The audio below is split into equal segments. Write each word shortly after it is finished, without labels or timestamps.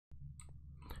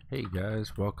Hey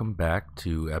guys, welcome back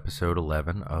to episode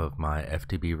 11 of my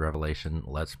FTB Revelation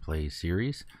Let's Play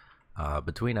series.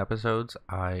 Between episodes,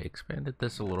 I expanded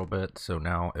this a little bit, so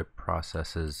now it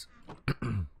processes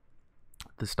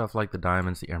the stuff like the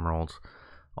diamonds, the emeralds,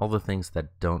 all the things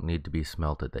that don't need to be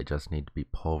smelted, they just need to be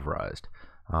pulverized.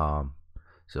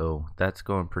 So that's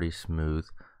going pretty smooth.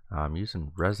 I'm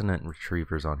using resonant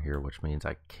retrievers on here, which means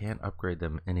I can't upgrade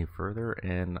them any further,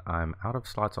 and I'm out of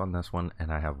slots on this one, and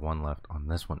I have one left on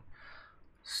this one.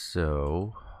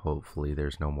 So hopefully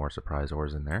there's no more surprise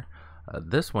ores in there.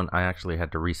 This one I actually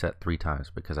had to reset 3 times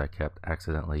because I kept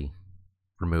accidentally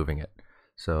removing it.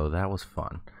 So that was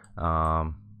fun.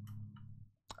 I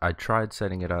tried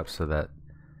setting it up so that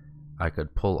I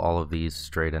could pull all of these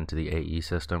straight into the AE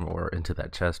system or into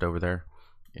that chest over there.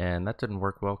 And that didn't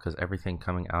work well because everything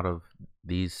coming out of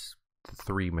these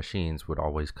 3 machines would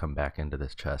always come back into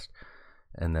this chest.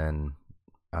 And then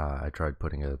I tried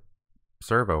putting a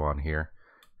servo on here,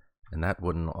 and that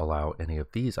wouldn't allow any of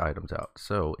these items out.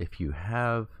 So if you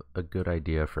have a good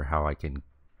idea for how I can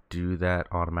do that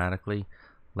automatically,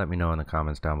 let me know in the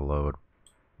comments down below. It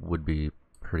would be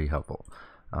pretty helpful.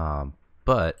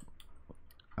 But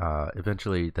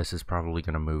eventually this is probably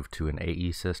going to move to an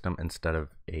AE system instead of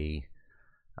a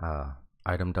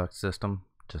item duct system,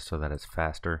 just so that it's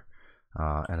faster,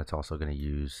 and it's also going to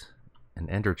use an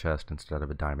ender chest instead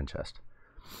of a diamond chest.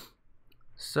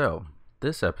 So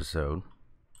this episode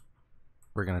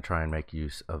we're going to try and make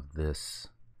use of this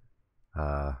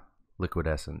liquid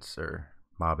essence or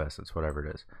mob essence, whatever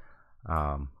it is.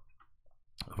 I've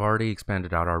already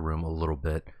expanded out our room a little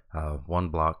bit, 1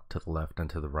 block to the left and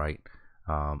to the right,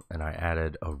 and I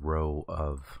added a row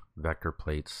of vector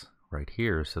plates right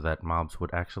here so that mobs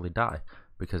would actually die,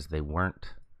 because they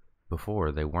weren't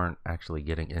before. They weren't actually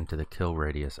getting into the kill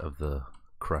radius of the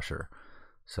crusher,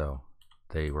 so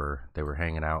they were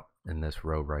hanging out in this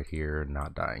row right here and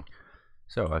not dying.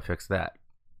 So I fixed that.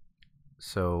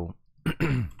 So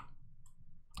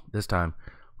this time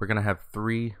we're gonna have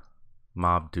 3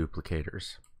 mob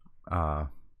duplicators, 1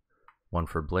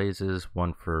 for blazes,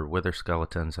 1 for wither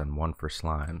skeletons, and 1 for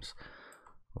slimes.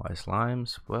 Why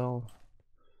slimes? Well,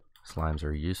 slimes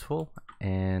are useful,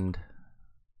 and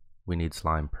we need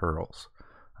slime pearls.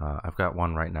 I've got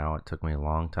 1 right now. It took me a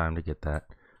long time to get that,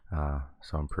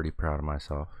 so I'm pretty proud of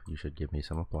myself. You should give me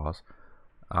some applause.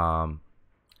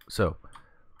 So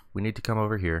we need to come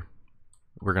over here.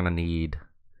 We're gonna need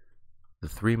the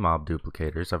 3 mob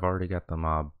duplicators. I've already got the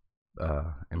mob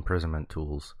imprisonment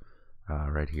tools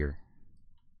right here.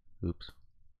 Oops.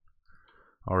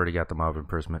 Already got the mob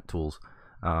imprisonment tools.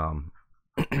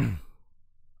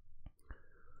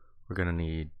 We're gonna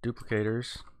need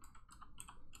duplicators.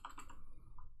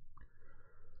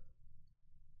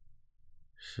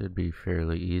 Should be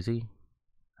fairly easy.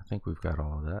 I think we've got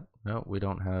all of that. No, we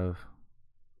don't have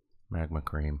magma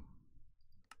cream.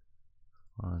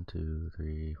 1, 2,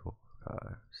 3, 4,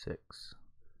 5, 6.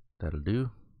 That'll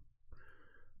do.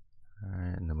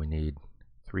 Alright, and then we need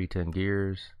 310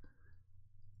 gears.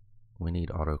 We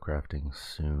need auto crafting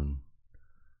soon.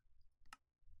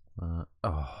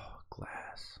 Oh,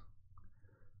 glass.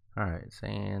 Alright,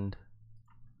 sand.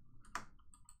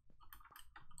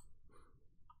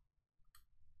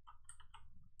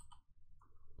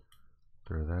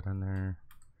 Throw that in there.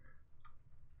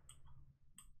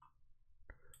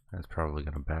 That's probably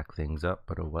going to back things up,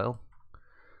 but oh well.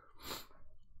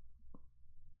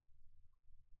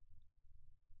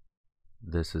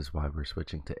 This is why we're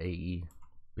switching to AE,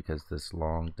 because this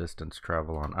long distance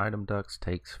travel on item ducts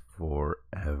takes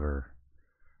forever.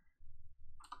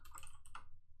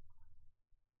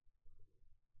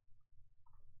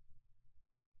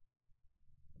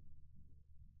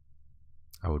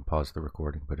 I would pause the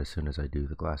recording, but as soon as I do,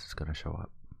 the glass is going to show up.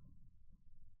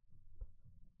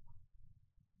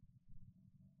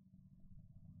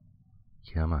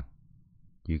 Come on,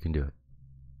 you can do it.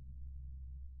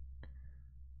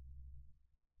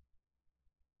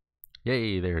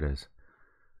 Yay, there it is.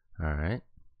 Alright.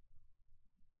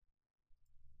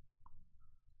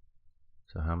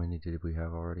 So how many did we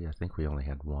have already? I think we only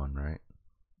had 1, right?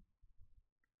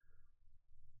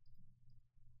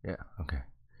 Yeah, okay.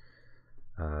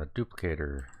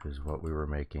 Duplicator is what we were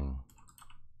making.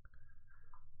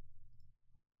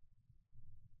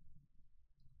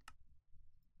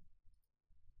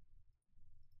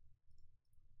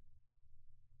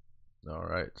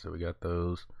 Alright, so we got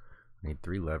those. We need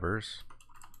 3 levers,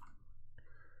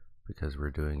 because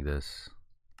we're doing this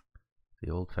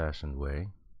the old-fashioned way.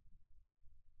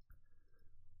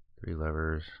 3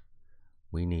 levers.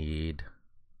 We need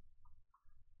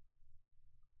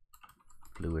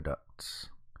fluid ducts,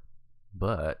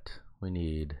 but we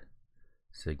need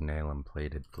signalum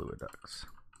plated fluid ducts.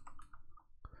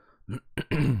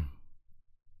 And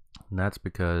that's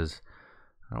because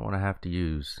I don't want to have to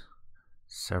use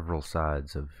several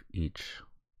sides of each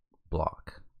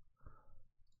block.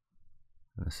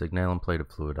 And the signalum plated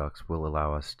fluid ducts will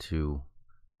allow us to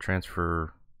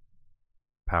transfer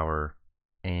power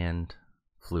and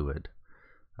fluid,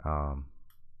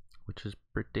 which is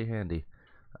pretty handy.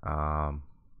 Let's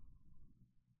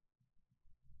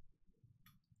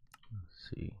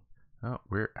see. Oh,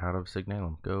 we're out of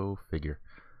signalum. Go figure.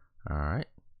 All right.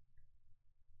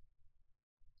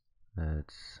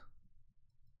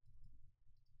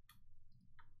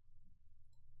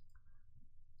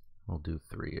 We'll do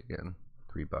 3 again.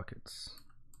 3 buckets.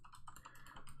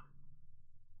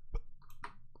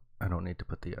 I don't need to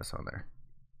put the S on there.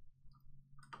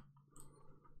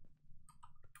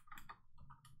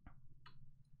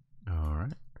 All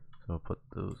right. So I'll put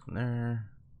those in there.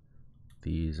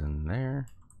 These in there.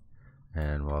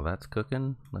 And while that's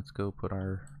cooking, let's go put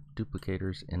our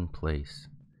duplicators in place.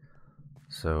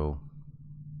 So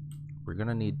we're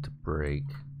gonna need to break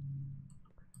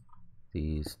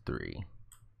these 3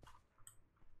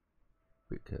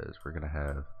 because we're gonna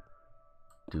have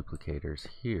duplicators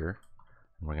here,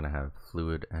 and we're gonna have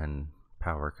fluid and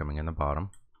power coming in the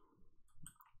bottom,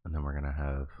 and then we're gonna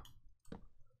have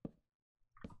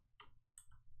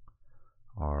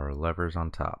our levers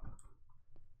on top.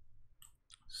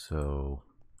 So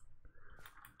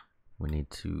we need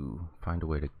to find a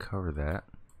way to cover that.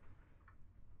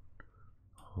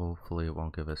 Hopefully it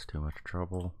won't give us too much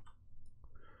trouble.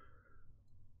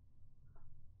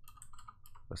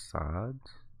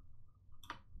 Facades.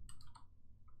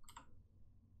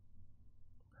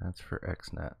 That's for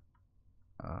XNet.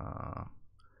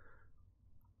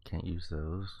 Can't use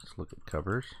those. Let's look at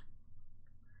covers.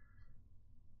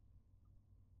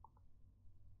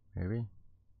 Maybe?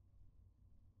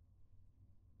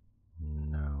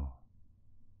 No.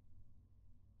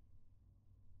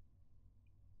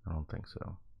 I don't think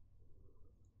so.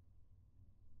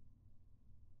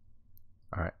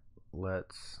 Alright,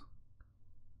 let's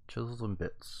chisels and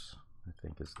bits, I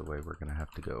think is the way we're gonna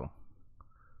have to go.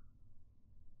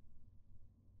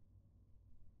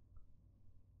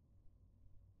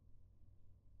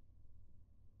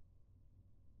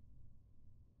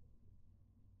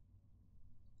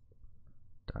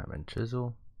 Diamond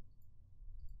chisel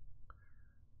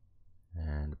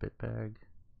and a bit bag.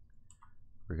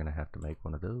 We're gonna have to make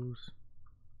one of those.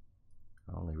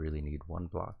 I only really need 1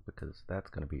 block because that's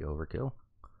gonna be overkill.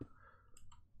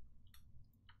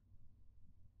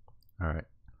 Alright,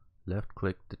 left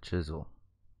click to chisel,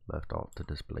 left alt to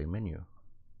display menu.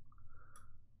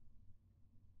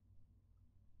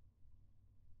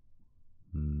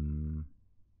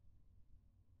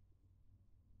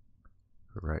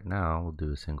 For right now, we'll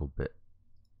do a single bit.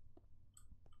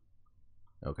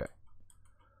 Okay.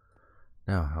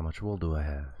 Now, how much wool do I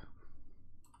have?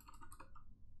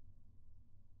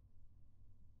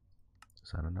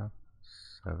 Is that enough?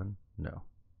 7? No.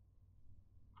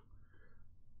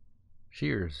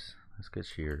 Shears. Let's get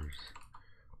shears.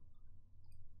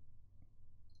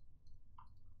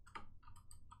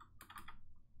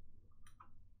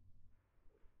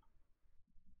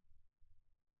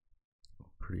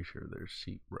 Pretty sure there's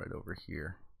sheep right over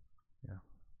here. Yeah.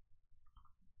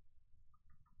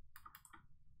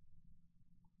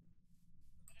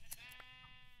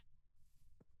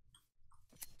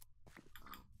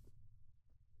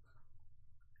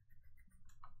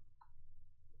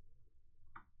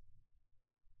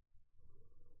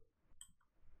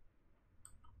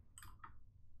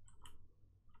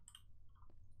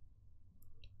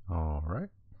 All right.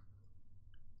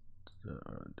 So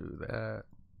do that.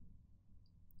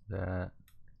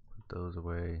 Put those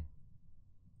away.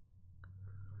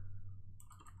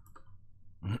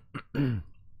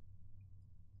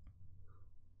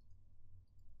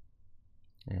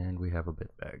 And we have a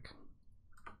bit bag.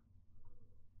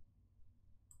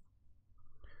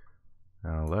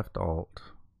 Now left alt,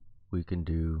 we can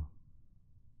do,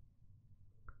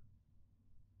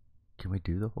 can we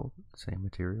do the whole same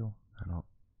material? I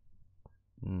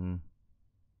don't,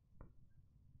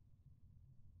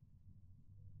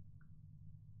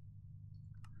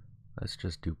 let's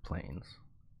just do planes.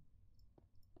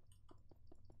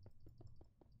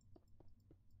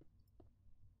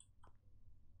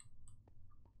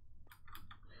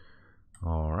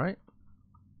 All right.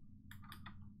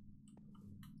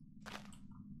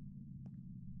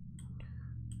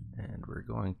 And we're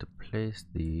going to place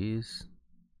these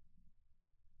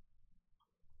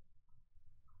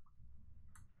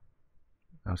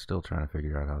I'm still trying to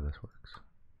figure out how this works.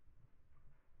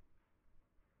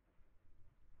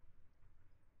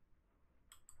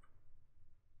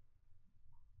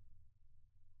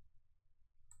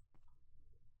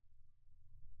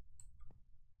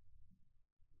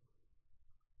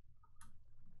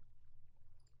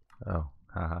 Oh,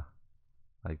 haha.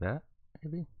 Like that,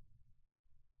 maybe?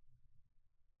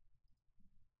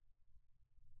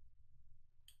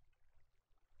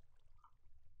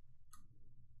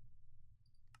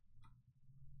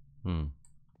 Hmm.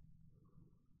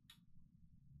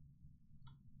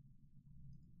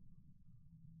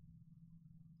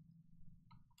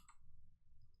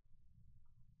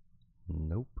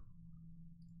 Nope.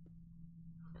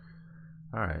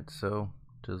 Alright, so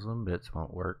chiseling bits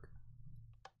won't work.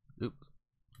 Oops.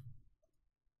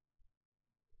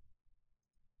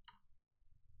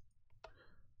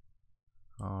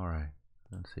 Alright,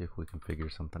 let's see if we can figure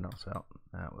something else out.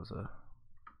 That was a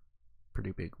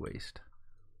pretty big waste.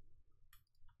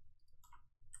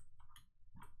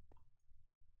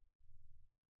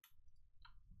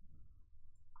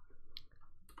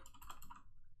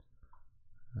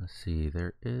 Let's see,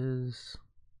 there is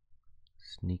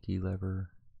sneaky lever,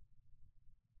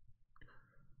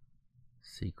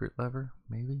 secret lever,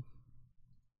 maybe?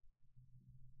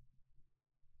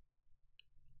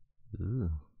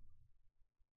 Ooh.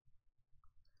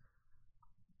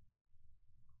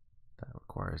 That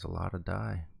requires a lot of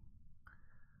dye.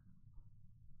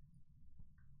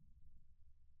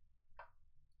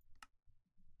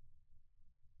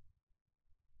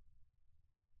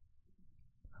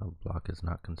 Oh, block is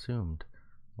not consumed.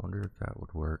 Wonder if that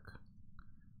would work.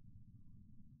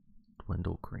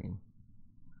 Dwindle cream.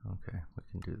 Okay, we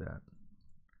can do that.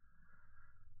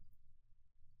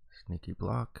 Sneaky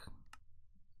block.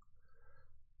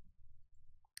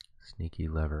 Sneaky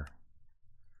lever.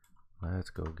 Let's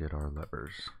go get our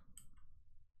levers.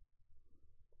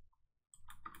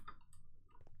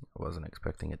 I wasn't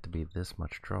expecting it to be this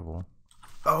much trouble.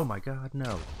 Oh my god,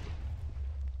 no!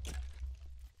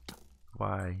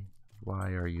 Why? Why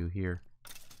are you here?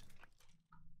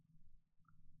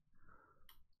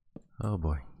 Oh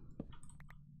boy.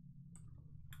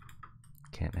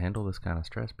 Can't handle this kind of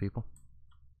stress, people.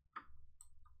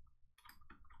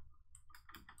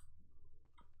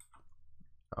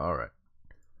 Alright.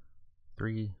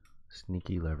 3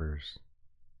 sneaky levers.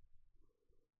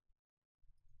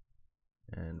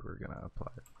 And we're gonna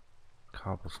apply a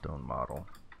cobblestone model.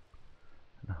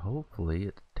 And hopefully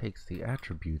it takes the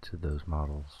attributes of those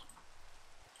models.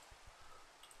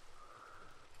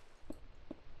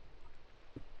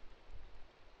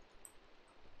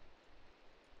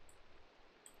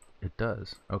 It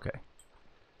does. Okay.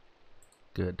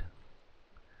 Good.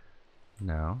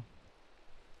 Now,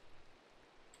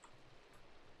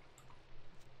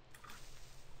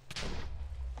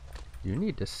 you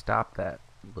need to stop that,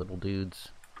 little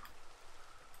dudes.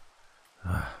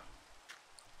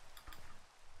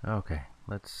 Okay,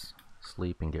 let's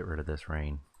sleep and get rid of this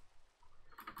rain.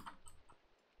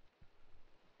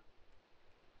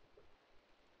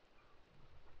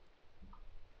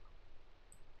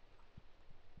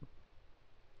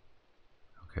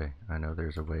 Okay, I know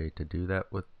there's a way to do that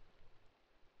with...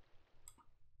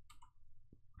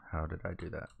 How did I do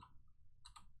that?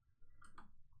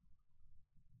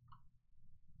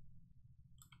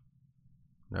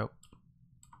 Nope.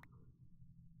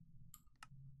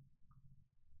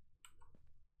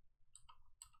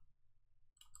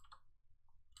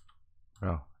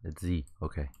 Oh, it's Z.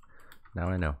 Okay, now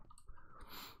I know.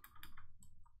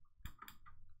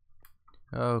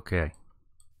 Okay.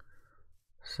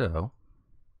 So,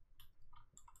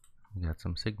 we got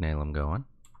some signalum going.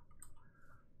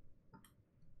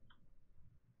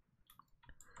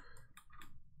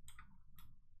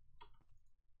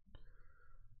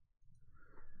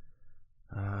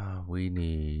 We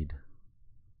need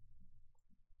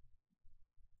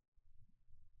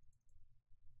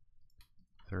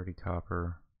 30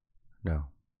 copper. No.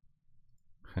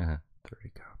 30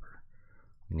 copper.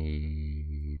 We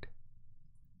need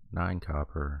 9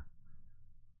 copper.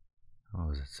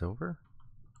 Oh, is it silver?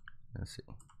 Let's see.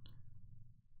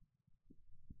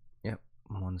 Yep,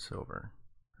 1 silver.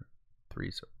 3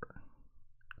 silver.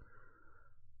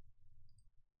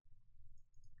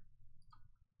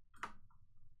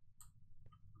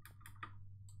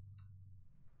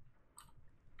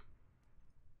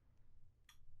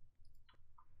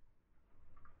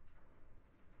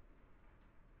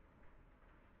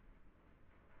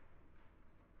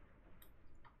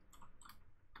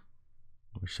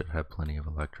 We should have plenty of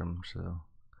electrum, so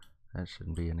that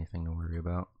shouldn't be anything to worry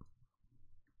about.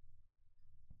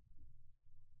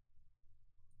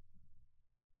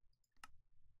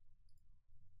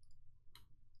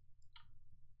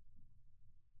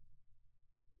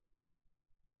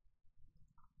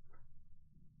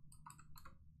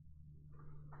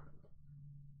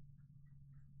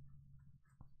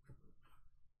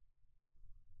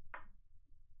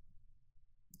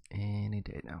 Any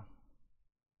day now.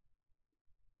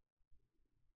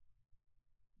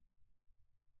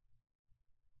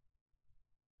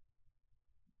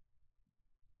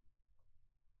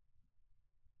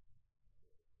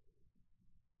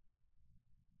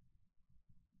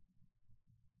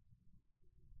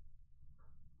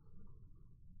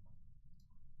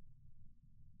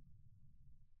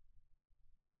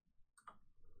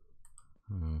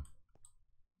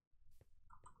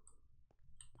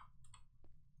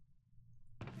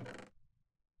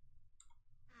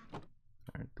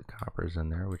 Alright, the copper's in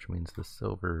there, which means the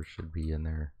silver should be in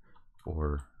there,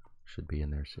 or should be in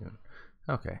there soon.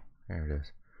 Okay, there it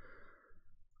is.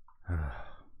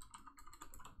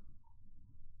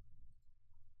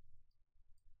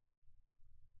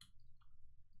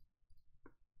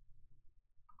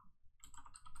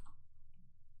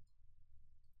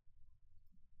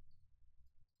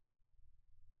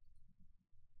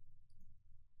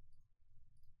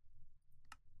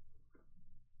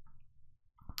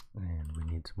 And we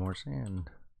need some more sand.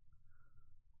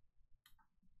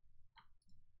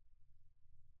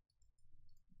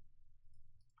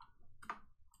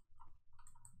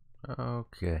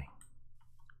 Okay.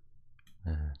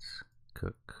 Let's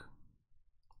cook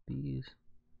these.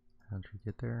 How'd you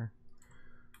get there?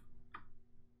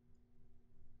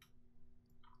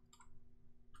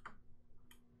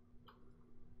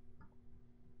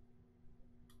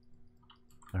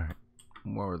 Alright,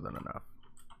 more than enough.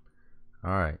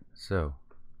 Alright, so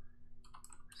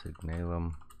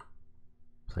signalum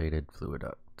plated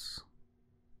fluiducts.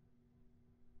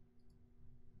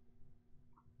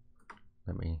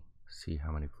 Let me see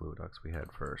how many fluiducts we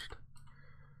had first.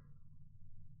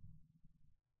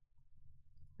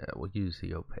 Yeah, we'll use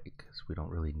the opaque because we don't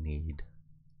really need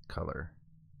color.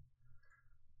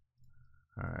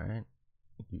 Alright,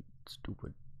 you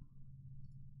stupid.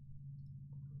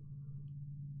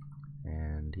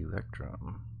 And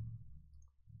electrum.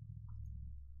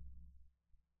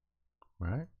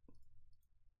 Right?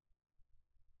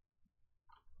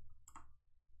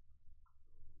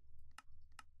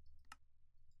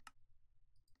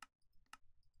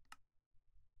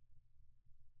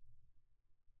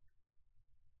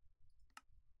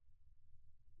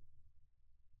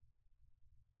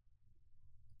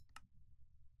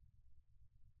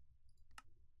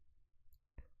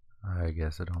 I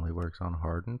guess it only works on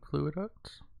hardened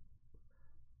fluiducts.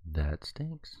 That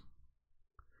stinks.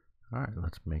 Alright,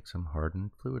 let's make some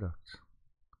hardened fluiducts.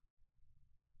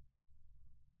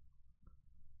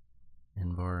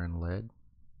 Invar and lead.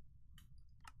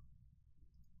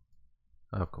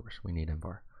 Of course, we need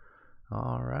Invar.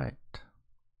 Alright.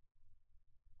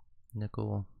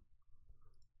 Nickel.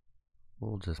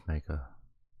 We'll just make a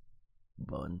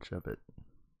bunch of it.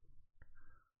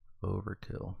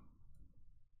 Overkill.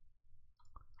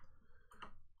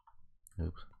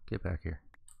 Oops, get back here.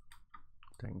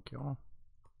 Thank you.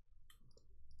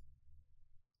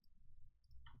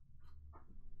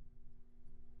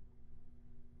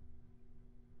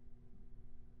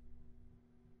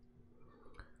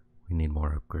 We need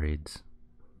more upgrades.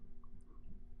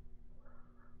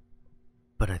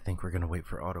 But I think we're going to wait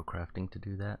for auto crafting to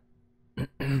do that.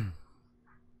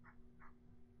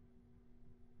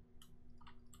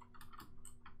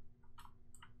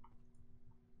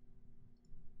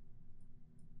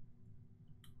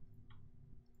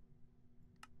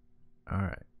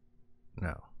 Alright,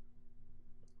 now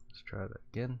let's try that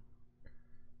again.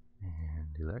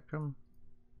 And electrum.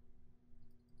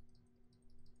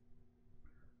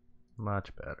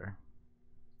 Much better.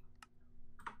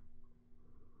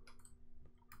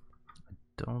 I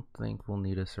don't think we'll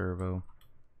need a servo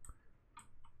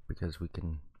because we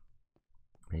can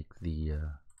make the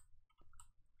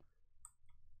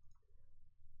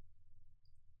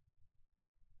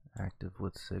active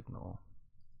with signal.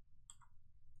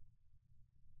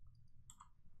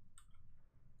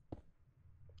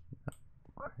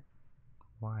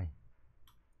 Why?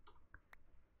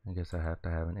 I guess I have to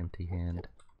have an empty hand.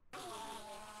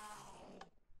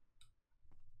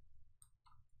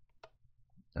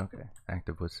 Okay,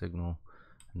 active with signal,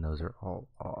 and those are all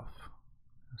off.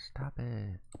 Stop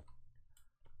it.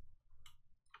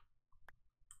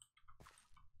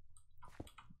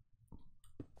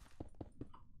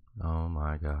 Oh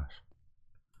my gosh.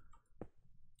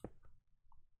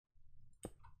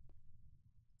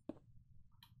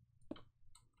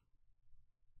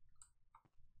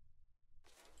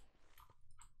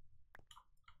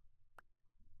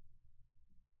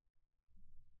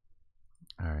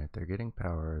 Alright, they're getting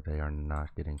power, they are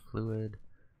not getting fluid.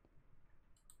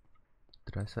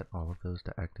 Did I set all of those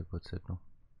to active with signal?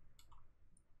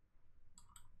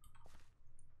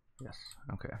 Yes,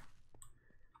 okay.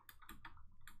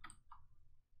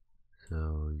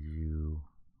 So you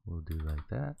will do like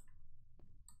that.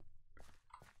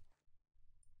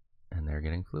 And they're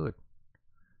getting fluid.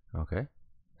 Okay,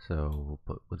 so we'll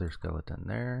put wither skeleton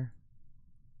there,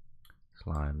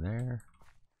 slime there,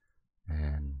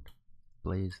 and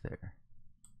blaze there.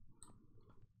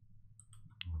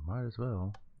 We might as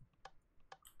well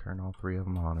turn all three of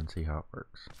them on and see how it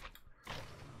works.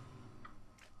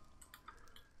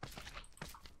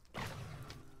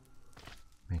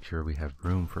 sure we have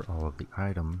room for all of the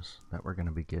items that we're going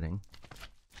to be getting.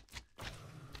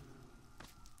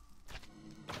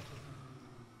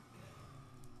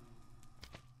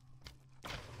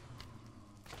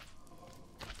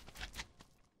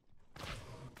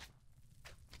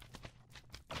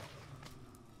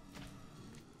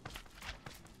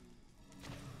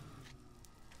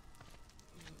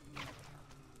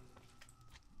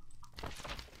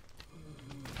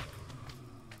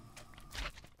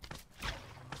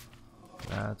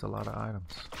 That's a lot of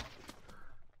items.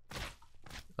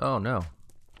 Oh no.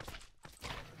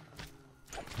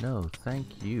 No,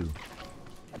 thank you.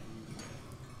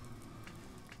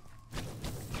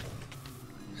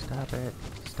 Stop it.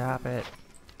 Stop it.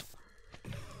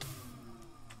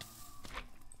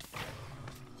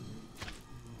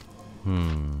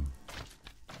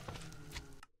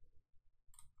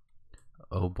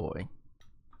 Oh boy.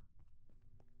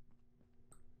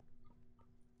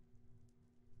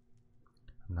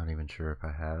 I'm not even sure if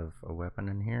I have a weapon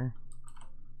in here.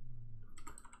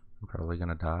 I'm probably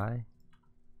gonna die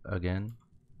again.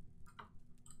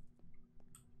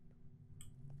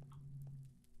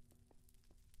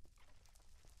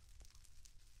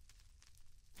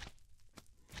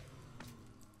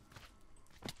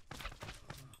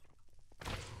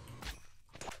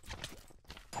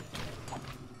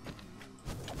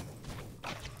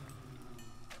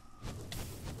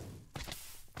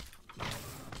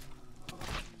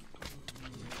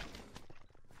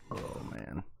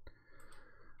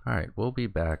 Alright, we'll be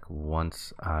back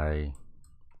once I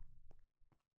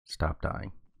stop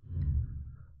dying.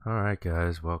 Alright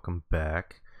guys, welcome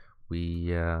back.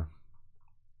 We died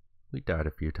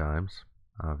a few times,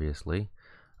 obviously.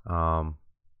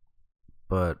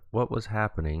 But what was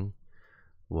happening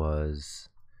was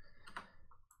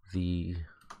the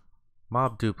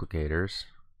mob duplicators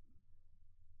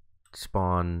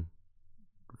spawn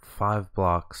 5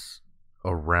 blocks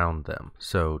around them.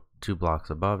 So 2 blocks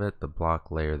above it, the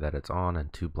block layer that it's on,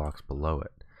 and 2 blocks below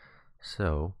it.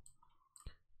 So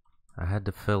I had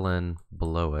to fill in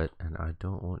below it, and I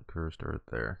don't want cursed earth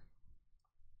there.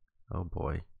 Oh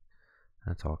boy,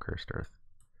 that's all cursed earth.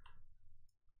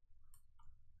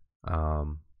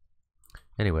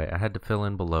 Anyway, I had to fill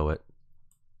in below it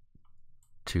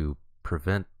to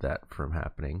prevent that from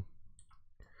happening.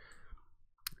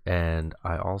 And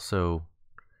I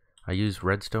use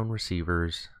redstone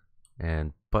receivers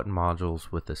and button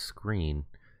modules with a screen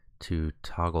to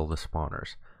toggle the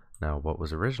spawners. Now, what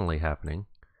was originally happening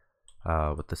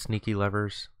with the sneaky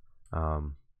levers, I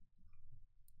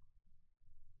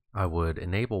would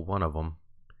enable one of them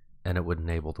and it would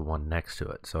enable the one next to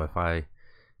it. So if I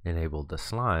enabled the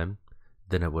slime,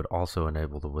 then it would also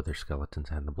enable the wither skeletons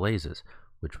and the blazes,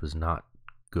 which was not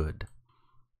good.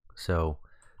 So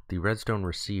the redstone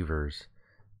receivers,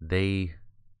 they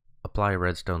apply a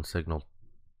redstone signal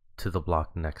to the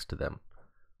block next to them,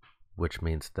 which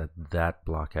means that that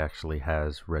block actually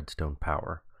has redstone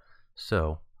power.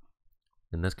 So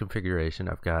in this configuration,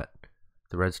 I've got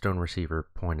the redstone receiver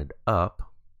pointed up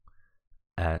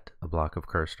at a block of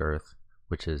cursed earth,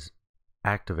 which is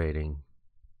activating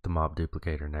the mob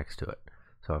duplicator next to it.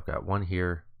 So I've got one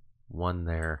here, one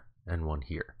there, and one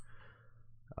here.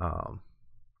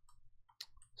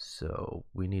 So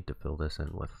we need to fill this in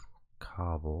with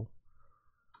cobble.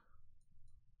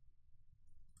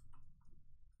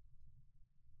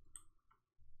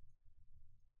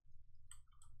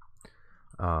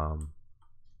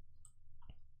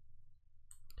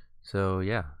 So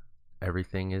yeah,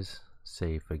 everything is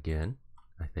safe again,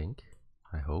 I think.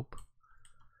 I hope.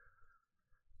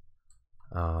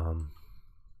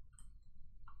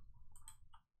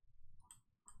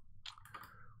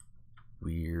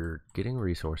 We're getting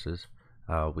resources.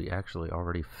 We actually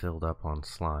already filled up on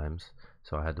slimes,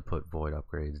 so I had to put void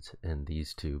upgrades in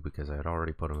these two because I had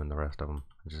already put them in the rest of them.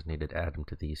 I just needed to add them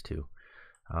to these two.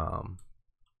 How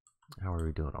are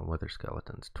we doing on wither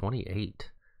skeletons?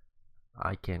 28.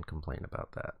 I can't complain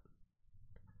about that.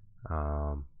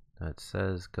 It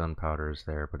says gunpowder is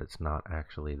there, but it's not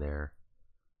actually there.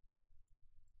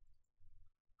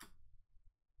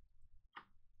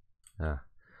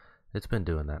 It's been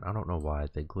doing that. I don't know why.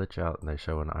 They glitch out and they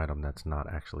show an item that's not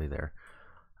actually there.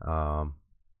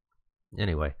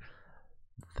 Anyway,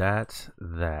 that's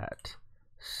that.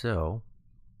 So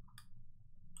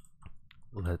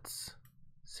let's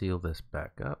seal this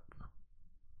back up.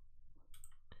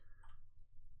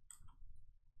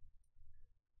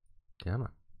 Come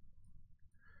on.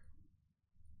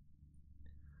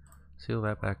 Seal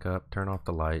that back up, turn off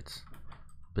the lights,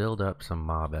 build up some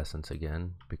mob essence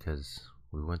again because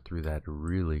we went through that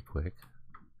really quick,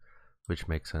 which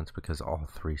makes sense because all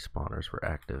 3 spawners were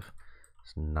active.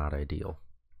 It's not ideal.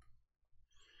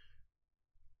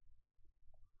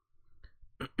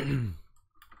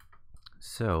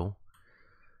 So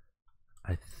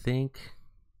I think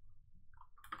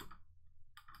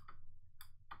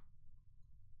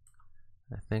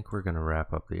we're going to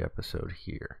wrap up the episode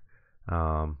here.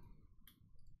 I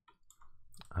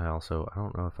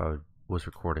don't know if I was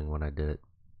recording when I did it,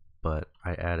 but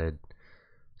I added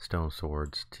stone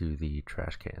swords to the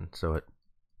trash can, so it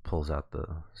pulls out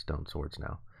the stone swords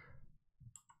now.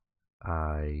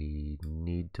 I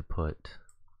need to put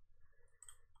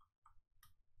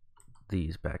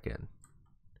these back in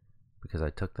because I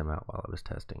took them out while I was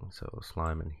testing. So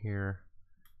slime in here,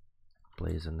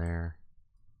 blaze in there.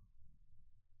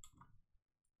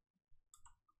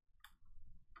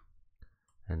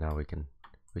 And now we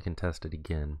can test it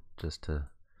again just to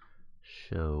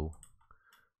show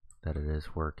that it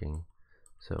is working.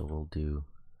 So we'll do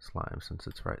slime since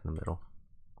it's right in the middle.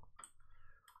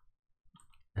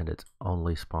 And it's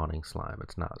only spawning slime.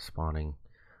 It's not spawning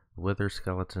wither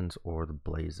skeletons or the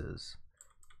blazes.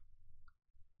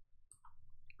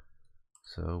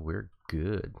 So we're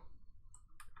good.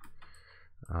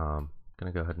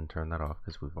 Gonna go ahead and turn that off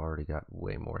because we've already got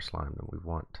way more slime than we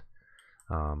want.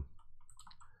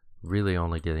 Really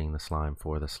only getting the slime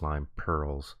for the slime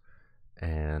pearls,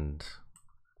 and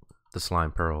the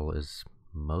slime pearl is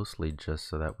mostly just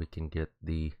so that we can get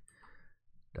the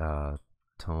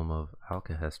Tome of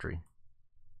Alkahestry.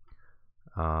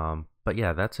 But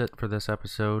yeah, that's it for this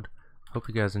episode. Hope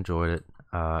you guys enjoyed it.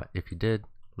 If you did,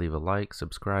 leave a like,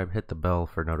 subscribe, hit the bell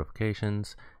for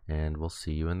notifications, and we'll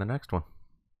see you in the next one.